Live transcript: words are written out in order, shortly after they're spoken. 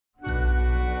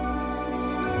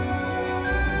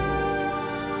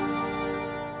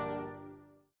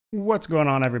What's going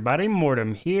on, everybody?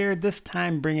 Mortem here, this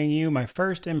time bringing you my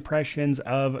first impressions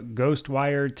of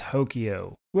Ghostwire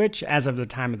Tokyo, which, as of the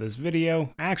time of this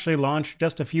video, actually launched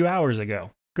just a few hours ago.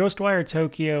 Ghostwire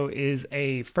Tokyo is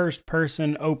a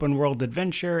first-person open-world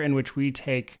adventure in which we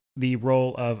take the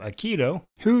role of Akito,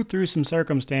 who, through some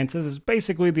circumstances, is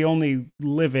basically the only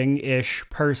living-ish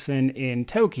person in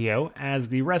Tokyo, as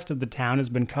the rest of the town has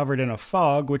been covered in a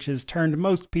fog which has turned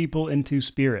most people into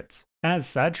spirits. As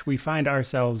such, we find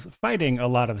ourselves fighting a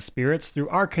lot of spirits through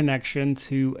our connection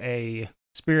to a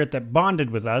spirit that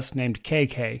bonded with us named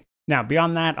KK. Now,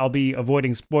 beyond that, I'll be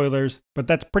avoiding spoilers, but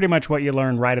that's pretty much what you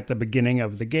learn right at the beginning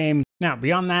of the game. Now,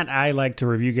 beyond that, I like to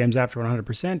review games after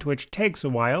 100%, which takes a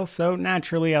while, so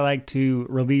naturally I like to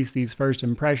release these first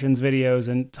impressions videos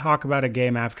and talk about a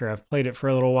game after I've played it for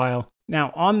a little while.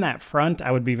 Now, on that front,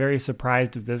 I would be very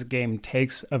surprised if this game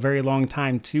takes a very long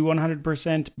time to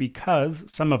 100% because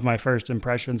some of my first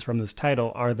impressions from this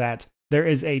title are that there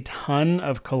is a ton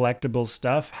of collectible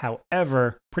stuff.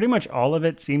 However, pretty much all of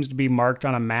it seems to be marked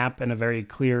on a map and a very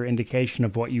clear indication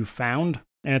of what you found.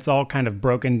 And it's all kind of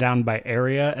broken down by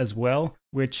area as well,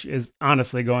 which is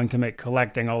honestly going to make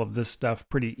collecting all of this stuff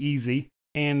pretty easy.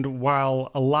 And while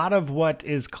a lot of what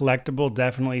is collectible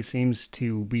definitely seems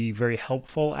to be very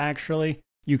helpful, actually,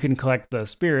 you can collect the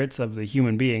spirits of the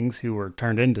human beings who were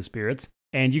turned into spirits,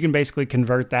 and you can basically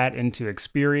convert that into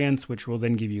experience, which will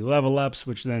then give you level ups,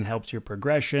 which then helps your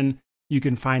progression. You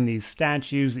can find these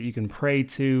statues that you can pray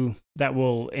to that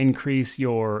will increase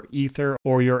your ether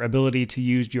or your ability to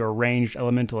use your ranged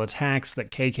elemental attacks that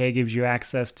KK gives you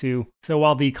access to. So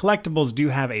while the collectibles do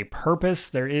have a purpose,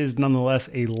 there is nonetheless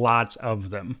a lot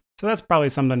of them. So that's probably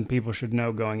something people should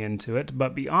know going into it.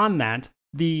 But beyond that,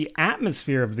 the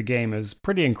atmosphere of the game is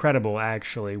pretty incredible,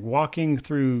 actually. Walking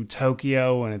through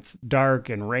Tokyo and it's dark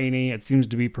and rainy, it seems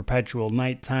to be perpetual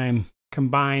nighttime,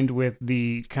 combined with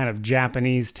the kind of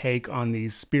Japanese take on the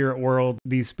spirit world,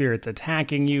 these spirits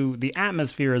attacking you, the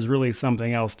atmosphere is really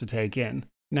something else to take in.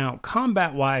 Now,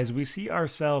 combat-wise, we see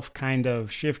ourselves kind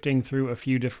of shifting through a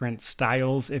few different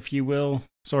styles, if you will,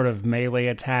 sort of melee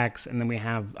attacks, and then we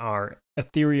have our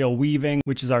ethereal weaving,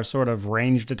 which is our sort of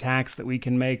ranged attacks that we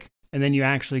can make. And then you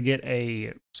actually get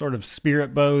a sort of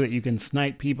spirit bow that you can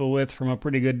snipe people with from a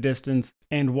pretty good distance.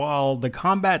 And while the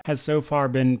combat has so far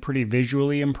been pretty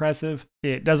visually impressive,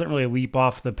 it doesn't really leap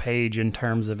off the page in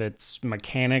terms of its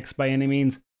mechanics by any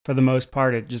means. For the most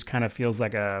part, it just kind of feels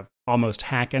like a almost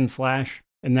hack and slash,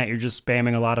 in that you're just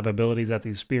spamming a lot of abilities at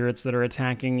these spirits that are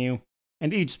attacking you.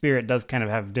 And each spirit does kind of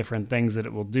have different things that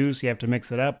it will do, so you have to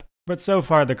mix it up. But so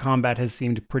far, the combat has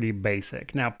seemed pretty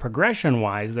basic. Now,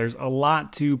 progression-wise, there's a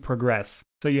lot to progress.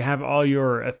 So you have all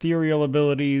your ethereal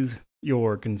abilities,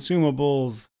 your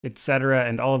consumables, etc.,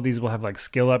 and all of these will have like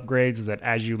skill upgrades that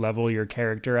as you level your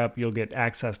character up, you'll get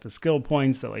access to skill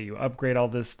points that let you upgrade all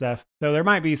this stuff. So there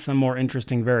might be some more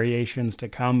interesting variations to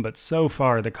come, but so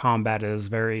far the combat is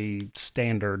very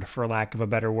standard, for lack of a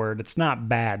better word. It's not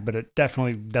bad, but it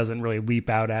definitely doesn't really leap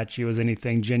out at you as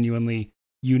anything genuinely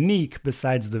unique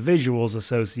besides the visuals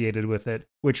associated with it,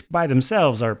 which by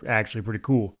themselves are actually pretty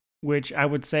cool. Which I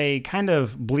would say kind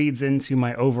of bleeds into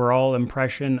my overall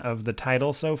impression of the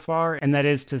title so far, and that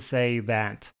is to say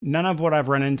that none of what I've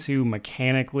run into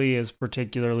mechanically is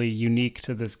particularly unique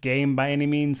to this game by any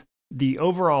means. The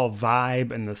overall vibe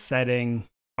and the setting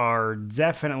are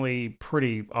definitely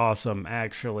pretty awesome,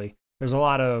 actually. There's a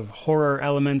lot of horror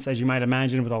elements, as you might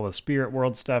imagine, with all the spirit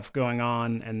world stuff going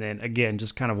on, and then again,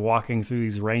 just kind of walking through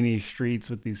these rainy streets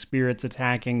with these spirits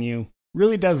attacking you.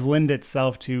 Really does lend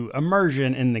itself to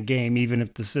immersion in the game, even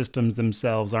if the systems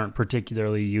themselves aren't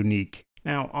particularly unique.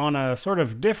 Now, on a sort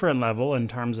of different level in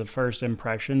terms of first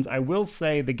impressions, I will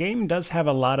say the game does have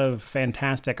a lot of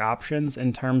fantastic options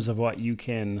in terms of what you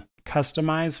can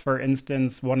customize. For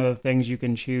instance, one of the things you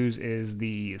can choose is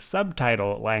the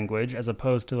subtitle language as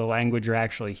opposed to the language you're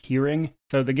actually hearing.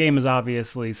 So the game is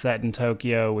obviously set in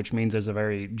Tokyo, which means there's a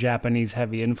very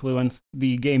Japanese-heavy influence.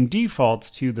 The game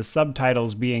defaults to the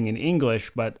subtitles being in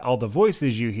English, but all the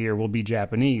voices you hear will be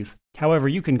Japanese. However,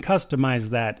 you can customize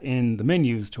that in the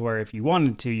menus to where if you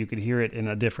wanted to, you could hear it in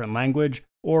a different language,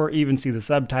 or even see the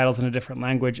subtitles in a different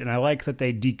language, and I like that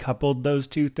they decoupled those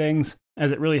two things,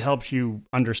 as it really helps you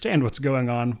understand what's going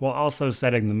on while also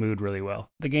setting the mood really well.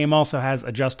 The game also has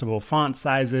adjustable font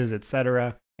sizes,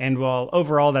 etc., and while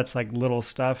overall that's like little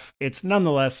stuff, it's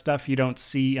nonetheless stuff you don't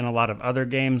see in a lot of other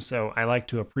games, so I like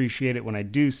to appreciate it when I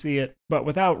do see it. But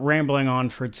without rambling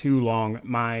on for too long,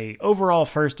 my overall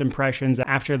first impressions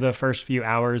after the first few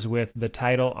hours with the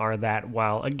title are that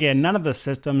while, again, none of the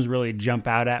systems really jump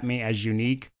out at me as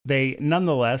unique, they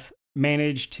nonetheless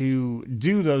managed to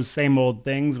do those same old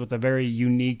things with a very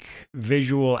unique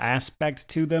visual aspect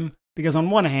to them. Because on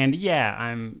one hand, yeah,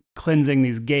 I'm cleansing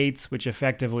these gates, which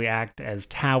effectively act as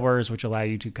towers, which allow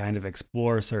you to kind of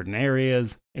explore certain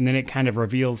areas. And then it kind of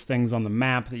reveals things on the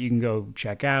map that you can go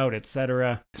check out,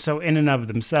 etc. So in and of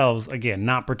themselves, again,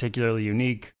 not particularly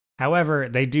unique. However,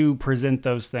 they do present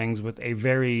those things with a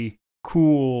very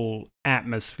cool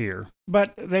atmosphere.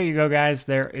 But there you go, guys.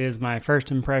 There is my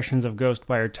first impressions of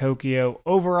Ghostwire Tokyo.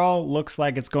 Overall, looks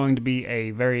like it's going to be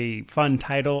a very fun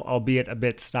title, albeit a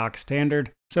bit stock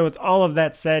standard. So with all of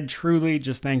that said, truly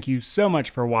just thank you so much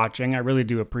for watching. I really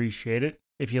do appreciate it.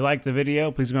 If you liked the video,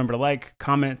 please remember to like,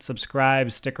 comment,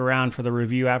 subscribe, stick around for the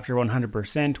review after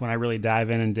 100% when I really dive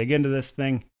in and dig into this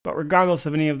thing. But regardless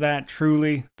of any of that,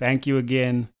 truly, thank you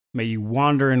again. May you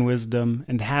wander in wisdom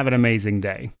and have an amazing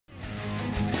day.